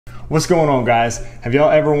What's going on, guys? Have y'all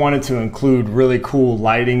ever wanted to include really cool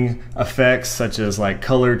lighting effects such as like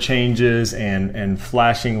color changes and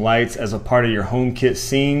flashing lights as a part of your HomeKit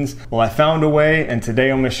scenes? Well, I found a way, and today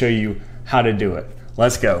I'm going to show you how to do it.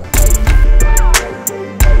 Let's go.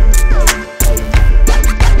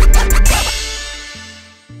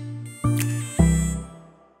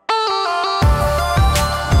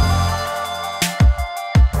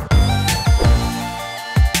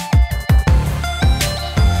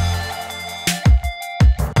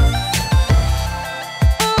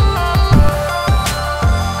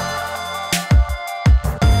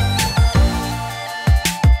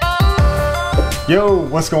 Yo,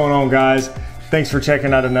 what's going on, guys? Thanks for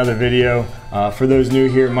checking out another video. For those new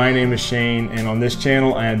here, my name is Shane, and on this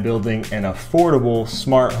channel I am building an affordable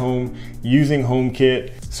smart home using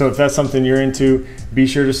HomeKit. So if that's something you're into, be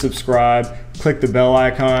sure to subscribe, click the bell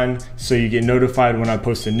icon so you get notified when I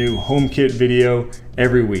post a new HomeKit video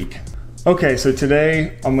every week. Okay, so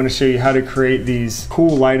today I'm going to show you how to create these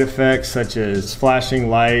cool light effects such as flashing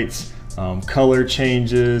lights, color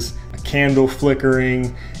changes, candle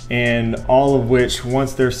flickering, and all of which,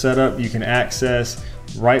 once they're set up, you can access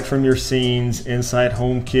right from your scenes inside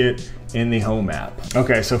HomeKit in the Home app.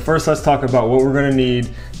 Okay, so first let's talk about what we're gonna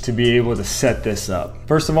need to be able to set this up.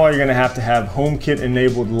 First of all, you're gonna have to have HomeKit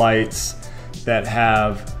enabled lights that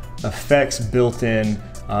have effects built in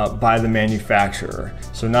by the manufacturer.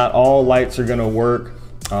 So not all lights are gonna work.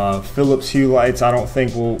 Philips Hue lights, I don't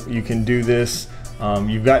think you can do this.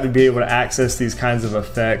 You've got to be able to access these kinds of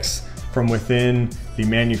effects from within the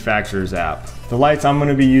manufacturer's app. The lights I'm going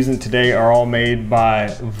to be using today are all made by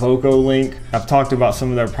VOCOlinc. I've talked about some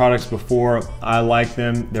of their products before. I like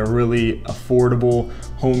them. They're really affordable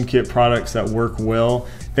HomeKit products that work well.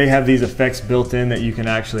 They have these effects built in that you can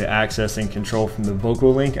actually access and control from the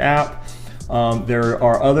VOCOlinc app. There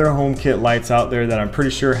are other HomeKit lights out there that I'm pretty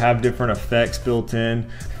sure have different effects built in.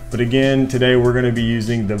 But again, today we're going to be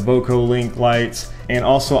using the VOCOlinc lights, and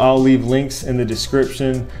also I'll leave links in the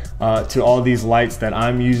description to all these lights that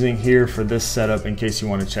I'm using here for this setup in case you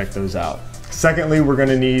want to check those out. Secondly, we're going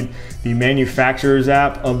to need the manufacturer's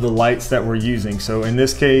app of the lights that we're using. So in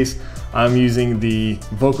this case, I'm using the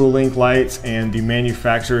VOCOlinc lights, and the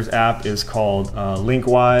manufacturer's app is called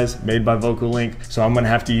Linkwise, made by VOCOlinc. So I'm going to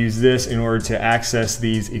have to use this in order to access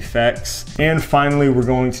these effects. And finally, we're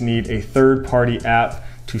going to need a third-party app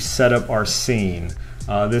to set up our scene.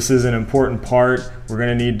 This is an important part. We're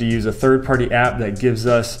going to need to use a third-party app that gives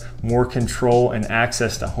us more control and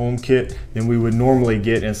access to HomeKit than we would normally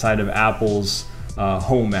get inside of Apple's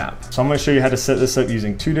Home app. So I'm going to show you how to set this up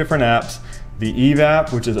using two different apps: the Eve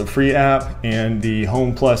app, which is a free app, and the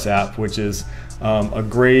Home Plus app, which is a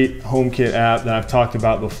great HomeKit app that I've talked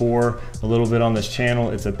about before a little bit on this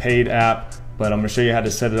channel. It's a paid app, but I'm gonna show you how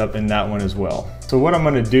to set it up in that one as well. So what I'm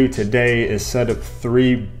gonna do today is set up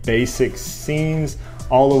 3 basic scenes,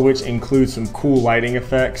 all of which include some cool lighting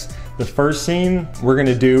effects. The first scene we're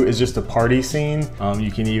gonna do is just a party scene.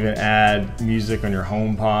 You can even add music on your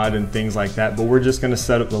HomePod and things like that, but we're just gonna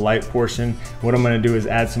set up the light portion. What I'm gonna do is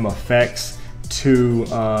add some effects to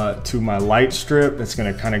my light strip that's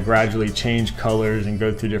gonna kind of gradually change colors and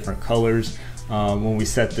go through different colors when we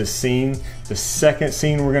set this scene. The second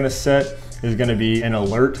scene we're gonna set is going to be an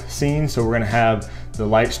alert scene. So we're going to have the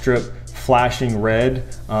light strip flashing red.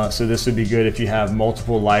 So this would be good if you have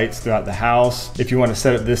multiple lights throughout the house. If you want to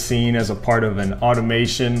set up this scene as a part of an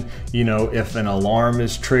automation, you know, if an alarm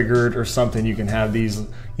is triggered or something, you can have these,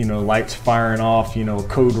 you know, lights firing off, you know,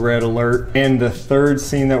 code red alert. And the third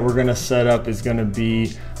scene that we're going to set up is going to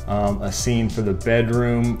be a scene for the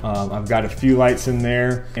bedroom. I've got a few lights in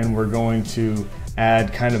there, and we're going to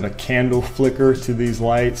add kind of a candle flicker to these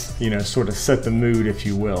lights, you know, sort of set the mood, if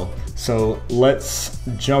you will. So let's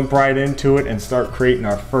jump right into it and start creating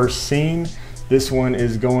our first scene. This one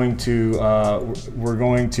is going to, we're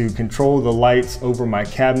going to control the lights over my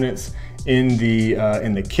cabinets in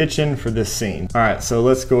the kitchen for this scene. All right, so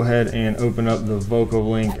let's go ahead and open up the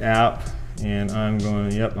VOCOlinc app, and I'm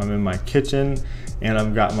going, yep, I'm in my kitchen, and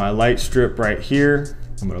I've got my light strip right here.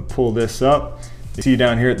 I'm gonna pull this up. You see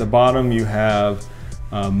down here at the bottom, you have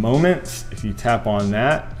moments. If you tap on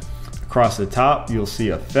that, across the top, you'll see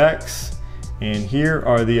effects. And here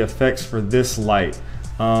are the effects for this light.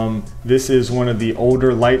 This is one of the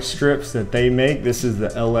older light strips that they make. This is the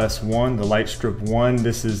LS1, the Lightstrip 1.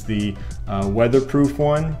 This is the weatherproof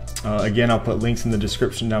one. Again, I'll put links in the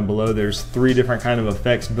description down below. There's 3 different kind of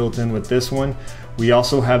effects built in with this one. We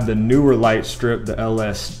also have the newer light strip, the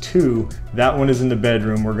LS2. That one is in the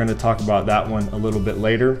bedroom. We're going to talk about that one a little bit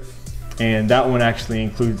later. And that one actually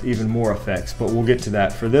includes even more effects, but we'll get to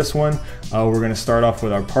that. For this one, we're gonna start off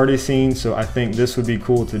with our party scene. So I think this would be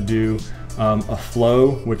cool to do a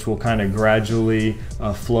flow, which will kind of gradually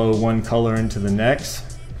flow one color into the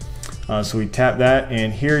next. So we tap that,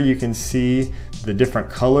 and here you can see the different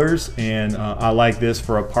colors, and I like this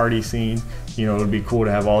for a party scene. You know, it would be cool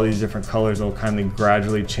to have all these different colors. They'll kind of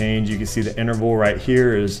gradually change. You can see the interval right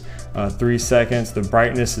here is 3 seconds. The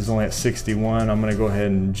brightness is only at 61. I'm gonna go ahead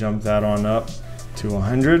and jump that on up to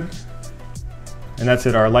 100. And that's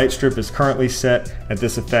it. Our light strip is currently set at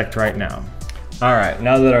this effect right now. All right,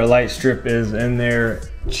 now that our light strip is in there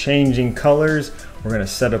changing colors, we're gonna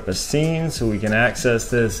set up a scene so we can access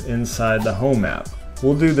this inside the Home app.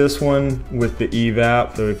 We'll do this one with the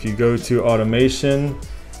evap. So if you go to automation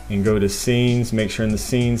and go to scenes, make sure in the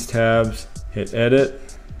scenes tabs, hit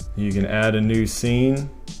edit. You can add a new scene,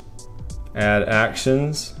 add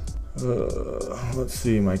actions. Let's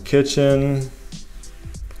see, my kitchen.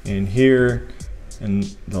 And here in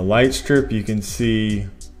the light strip, you can see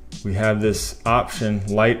we have this option,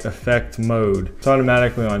 light effect mode. It's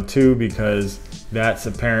automatically on 2 because that's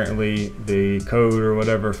apparently the code or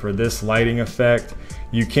whatever for this lighting effect.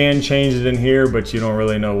 You can change it in here, but you don't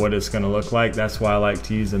really know what it's gonna look like. That's why I like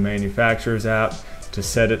to use the manufacturer's app to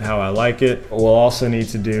set it how I like it. What we'll also need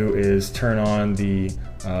to do is turn on the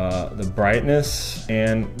brightness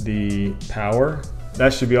and the power.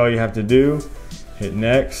 That should be all you have to do. Hit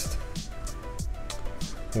next.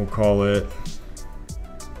 We'll call it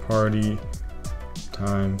Party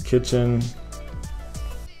Time Kitchen.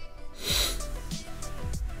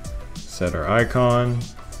 Set our icon.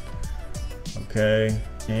 Okay,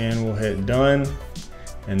 and we'll hit done.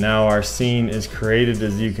 And now our scene is created,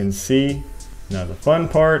 as you can see. Now the fun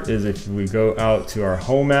part is if we go out to our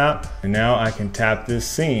Home app, and now I can tap this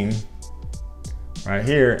scene right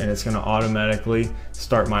here, and it's gonna automatically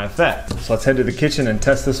start my effect. So let's head to the kitchen and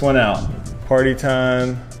test this one out. Party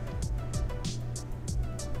time.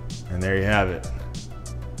 And there you have it.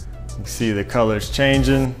 You can see the colors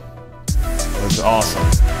changing. Looks awesome.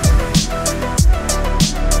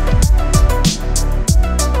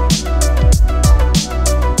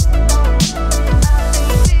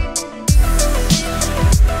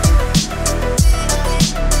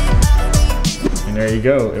 There you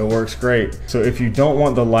go, it works great. So if you don't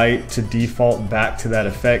want the light to default back to that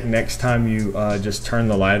effect, next time you just turn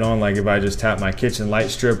the light on, like if I just tap my kitchen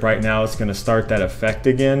light strip right now, it's gonna start that effect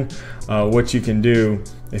again. What you can do,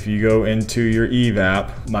 if you go into your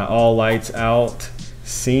evap, my all lights out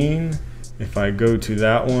scene, if I go to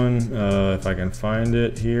that one, if I can find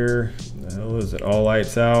it here, the hell is it, all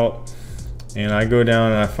lights out, and I go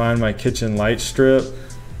down and I find my kitchen light strip,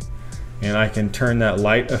 and I can turn that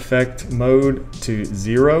light effect mode to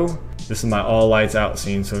 0. This is my all lights out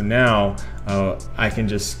scene. So now I can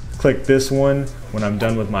just click this one when I'm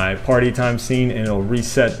done with my party time scene, and it'll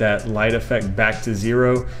reset that light effect back to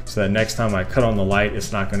 0, so that next time I cut on the light,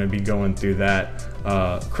 it's not gonna be going through that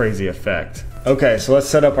crazy effect. Okay, so let's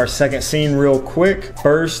set up our second scene real quick.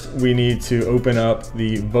 First, we need to open up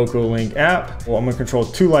the VOCOlinc app. Well, I'm gonna control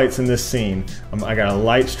 2 lights in this scene. I got a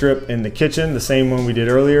light strip in the kitchen, the same one we did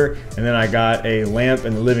earlier, and then I got a lamp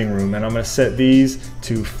in the living room, and I'm gonna set these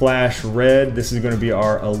to flash red. This is gonna be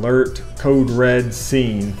our alert code red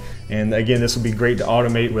scene. And again, this will be great to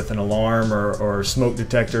automate with an alarm or smoke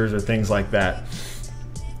detectors or things like that.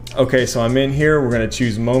 Okay, so I'm in here. We're gonna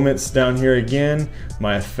choose moments down here again.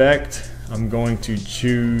 My effect, I'm going to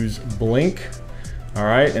choose blink. All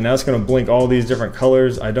right, and now it's gonna blink all these different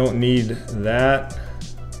colors. I don't need that.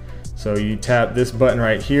 So you tap this button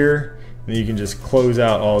right here, and you can just close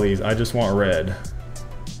out all these. I just want red.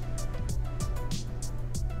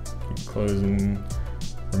 Keep closing,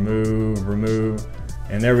 remove, remove.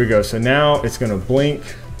 And there we go. So now it's gonna blink.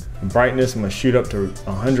 Brightness, I'm gonna shoot up to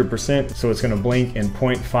 100%. So it's gonna blink in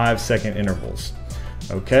 0.5 second intervals.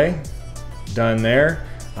 Okay, done there.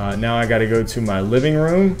 Now I gotta go to my living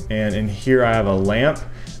room, and in here I have a lamp.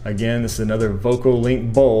 Again, this is another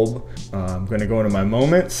VOCOlinc bulb. I'm gonna go into my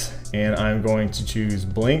moments, and I'm going to choose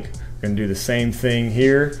blink. I'm gonna do the same thing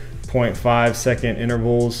here, 0.5 second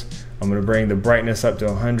intervals. I'm gonna bring the brightness up to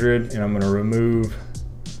 100, and I'm gonna remove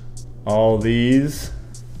all these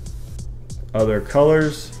other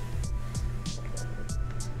colors.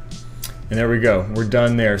 And there we go, we're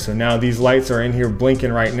done there. So now these lights are in here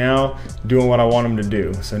blinking right now, doing what I want them to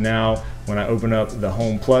do. So now when I open up the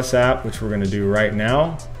Home Plus app, which we're gonna do right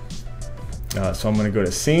now, so I'm gonna go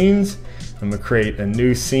to scenes, I'm gonna create a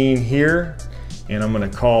new scene here, and I'm gonna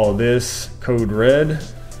call this code red.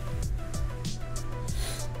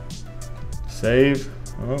 Save.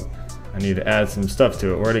 Oh, I need to add some stuff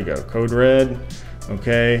to it. Where'd it go? Code red.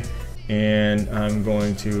 Okay. and I'm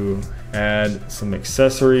going to add some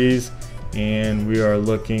accessories, and we are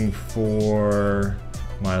looking for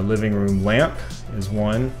my living room lamp is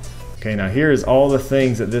one. Okay, now here's all the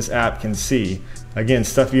things that this app can see. Again,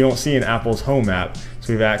 stuff you don't see in Apple's Home app. So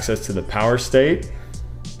we have access to the power state.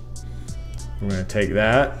 We're going to take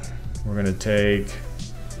that. We're going to take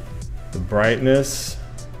the brightness.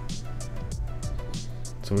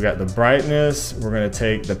 So we got the brightness. We're going to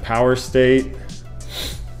take the power state.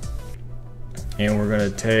 And we're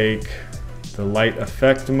going to take the light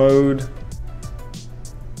effect mode.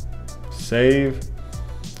 Save.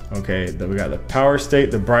 Okay, then we got the power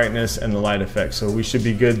state, the brightness, and the light effect. So we should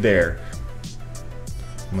be good there.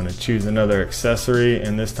 I'm going to choose another accessory,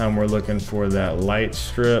 and this time we're looking for that light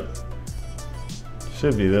strip.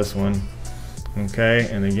 Should be this one. Okay,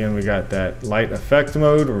 and again we got that light effect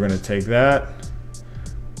mode. We're going to take that.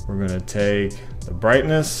 We're going to take the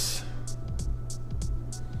brightness,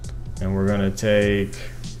 and we're going to take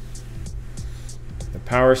the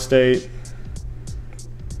power state.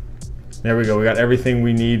 There we go, we got everything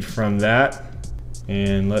we need from that.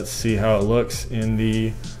 And let's see how it looks in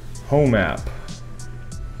the Home app.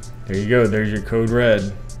 There you go, there's your code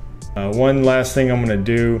red. One last thing I'm gonna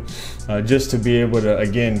do, just to be able to,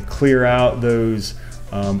 again, clear out those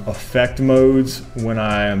effect modes when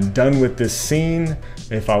I am done with this scene.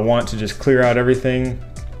 If I want to just clear out everything,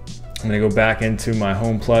 I'm gonna go back into my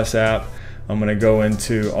Home Plus app. I'm gonna go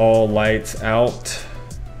into all lights out,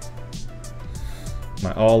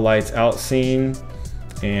 my all lights out scene,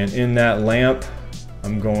 and in that lamp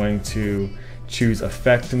I'm going to choose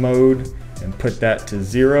effect mode and put that to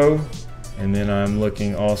 0, and then I'm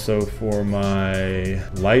looking also for my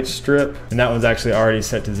light strip, and that one's actually already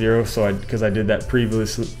set to 0, so because I did that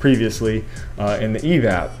previously in the Eve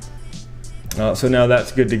app. So now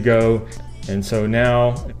that's good to go, and so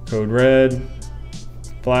now code red,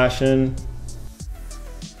 flashing,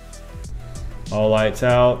 all lights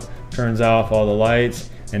out, turns off all the lights,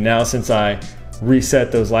 and now since I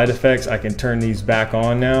reset those light effects, I can turn these back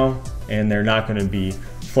on now, and they're not going to be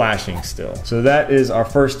flashing still. So that is our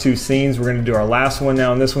first two scenes. We're going to do our last one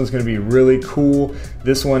now, and this one's going to be really cool.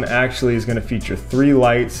 This one actually is going to feature 3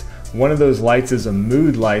 lights. One of those lights is a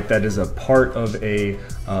mood light that is a part of a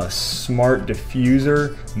smart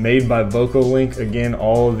diffuser made by VOCOlinc. Again,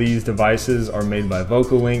 all of these devices are made by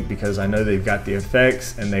VOCOlinc because I know they've got the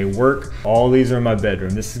effects and they work. All these are in my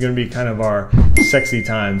bedroom. This is going to be kind of our sexy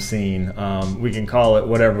time scene. We can call it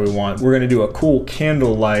whatever we want. We're going to do a cool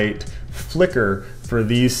candlelight flicker for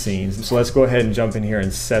these scenes. So let's go ahead and jump in here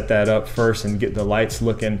and set that up first and get the lights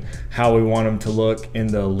looking how we want them to look in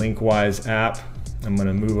the Linkwise app. I'm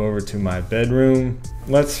gonna move over to my bedroom.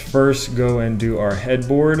 Let's first go and do our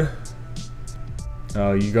headboard.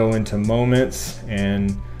 You go into moments,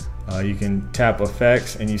 and you can tap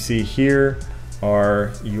effects, and you see here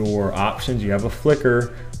are your options. You have a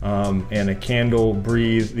flicker and a candle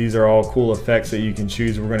breathe. These are all cool effects that you can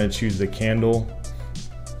choose. We're gonna choose the candle,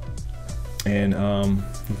 and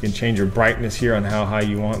you can change your brightness here on how high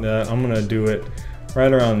you want that. I'm gonna do it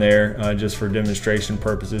right around there just for demonstration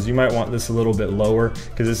purposes. You might want this a little bit lower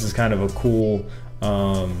because this is kind of a cool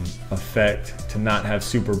effect to not have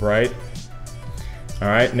super bright. All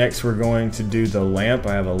right, next we're going to do the lamp.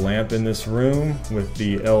 I have a lamp in this room with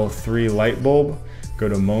the L3 light bulb. Go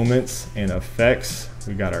to moments and effects.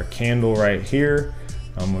 We got our candle right here.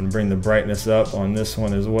 I'm going to bring the brightness up on this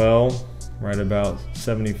one as well, right about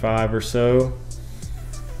 75 or so.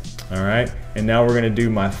 All right, and now we're going to do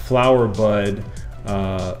my flower bud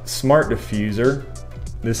smart diffuser.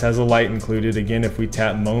 This has a light included. Again, if we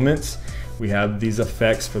tap moments, we have these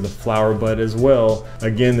effects for the flower bud as well.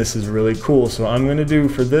 Again, this is really cool. So I'm going to do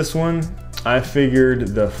for this one, I figured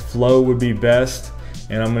the flow would be best,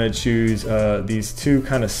 and I'm going to choose these two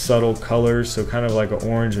kind of subtle colors, so kind of like an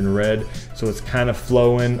orange and red, so it's kind of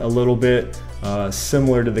flowing a little bit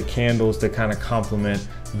similar to the candles to kind of complement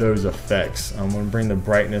those effects. I'm going to bring the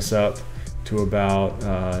brightness up to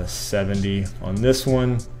about 70 on this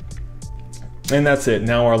one, and that's it.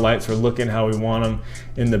 Now our lights are looking how we want them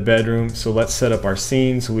in the bedroom. So let's set up our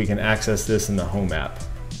scene so we can access this in the Home app.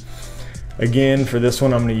 Again, for this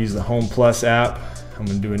one I'm going to use the Home Plus app. I'm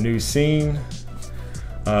going to do a new scene.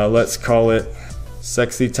 Let's call it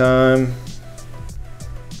Sexy Time,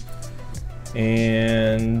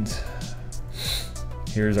 and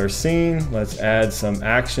here's our scene. Let's add some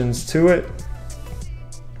actions to it.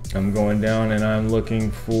 I'm going down and I'm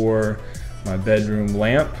looking for my bedroom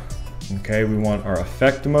lamp. Okay, we want our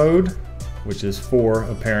effect mode, which is 4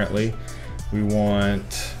 apparently. We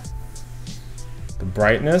want the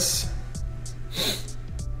brightness,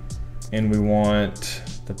 and we want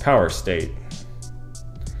the power state.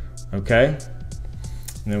 Okay.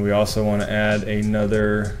 And then we also want to add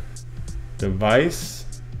another device.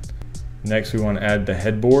 Next, we want to add the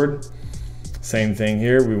headboard. Same thing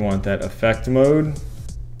here. We want that effect mode.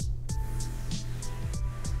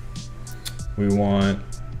 We want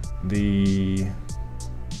the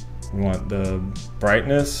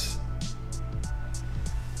brightness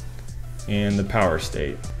and the power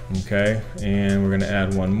state. Okay, and we're going to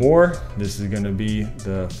add one more. This is going to be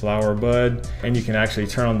the flower bud, and you can actually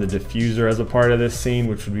turn on the diffuser as a part of this scene,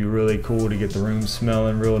 which would be really cool to get the room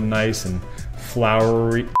smelling real nice and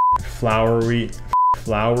flowery. Why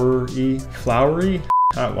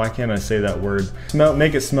can't I say that word?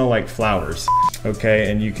 Make it smell like flowers.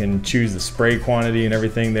 Okay, and you can choose the spray quantity and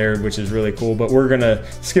everything there, which is really cool, but we're gonna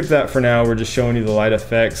skip that for now. We're just showing you the light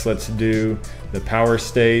effects. Let's do the power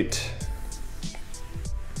state.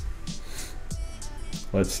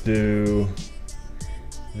 Let's do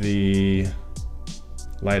the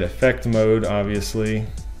light effect mode, obviously.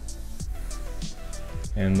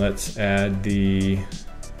 And let's add the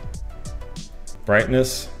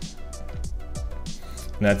brightness.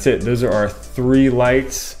 And that's it. Those are our 3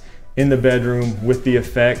 lights in the bedroom with the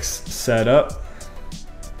effects set up.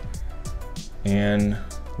 And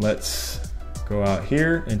let's go out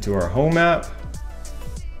here into our home app.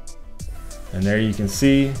 And there you can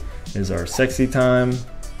see is our sexy time.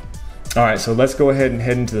 All right, so let's go ahead and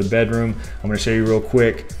head into the bedroom. I'm gonna show you real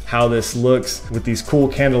quick how this looks with these cool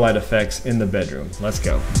candlelight effects in the bedroom. Let's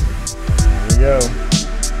go. Here we go.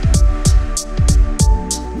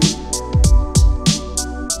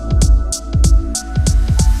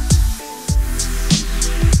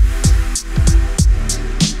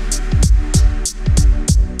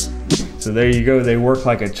 So there you go, they work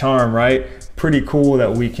like a charm, right? Pretty cool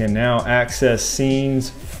that we can now access scenes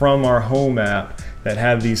from our home app that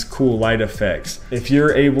have these cool light effects. If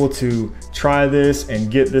you're able to try this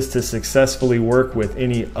and get this to successfully work with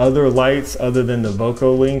any other lights other than the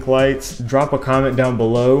VOCOlinc lights, drop a comment down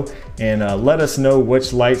below and let us know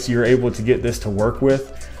which lights you're able to get this to work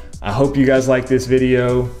with. I hope you guys liked this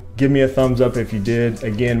video. Give me a thumbs up if you did.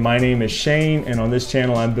 Again, my name is Shane, and on this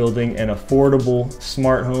channel I'm building an affordable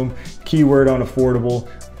smart home, keyword on affordable,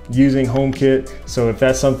 using HomeKit. So if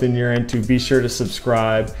that's something you're into, be sure to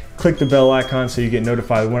subscribe. Click the bell icon so you get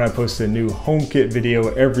notified when I post a new HomeKit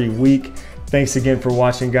video every week. Thanks again for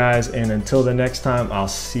watching, guys, and until the next time, I'll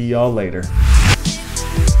see y'all later.